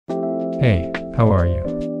Hey, how are you?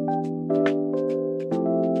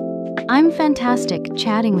 I'm fantastic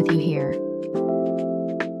chatting with you here.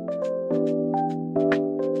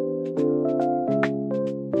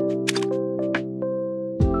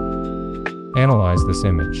 Analyze this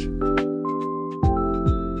image.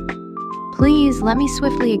 Please let me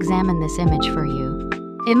swiftly examine this image for you.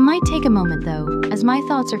 It might take a moment though, as my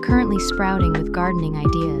thoughts are currently sprouting with gardening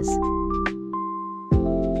ideas.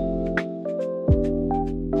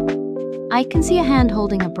 I can see a hand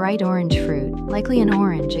holding a bright orange fruit, likely an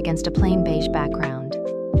orange against a plain beige background.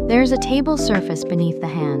 There's a table surface beneath the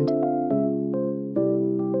hand.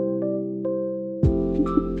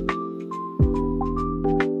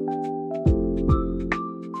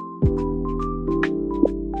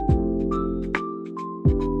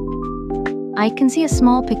 I can see a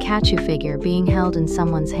small Pikachu figure being held in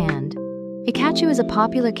someone's hand. Pikachu is a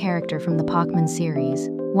popular character from the Pokémon series,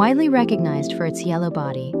 widely recognized for its yellow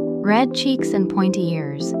body, red cheeks, and pointy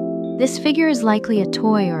ears. This figure is likely a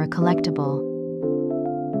toy or a collectible.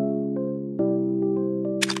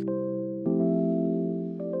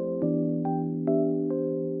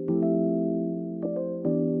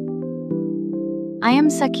 I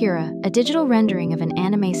am Sakura, a digital rendering of an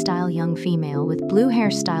anime-style young female with blue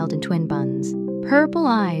hair styled in twin buns, purple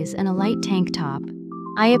eyes, and a light tank top.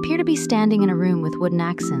 I appear to be standing in a room with wooden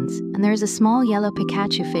accents, and there is a small yellow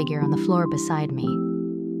Pikachu figure on the floor beside me.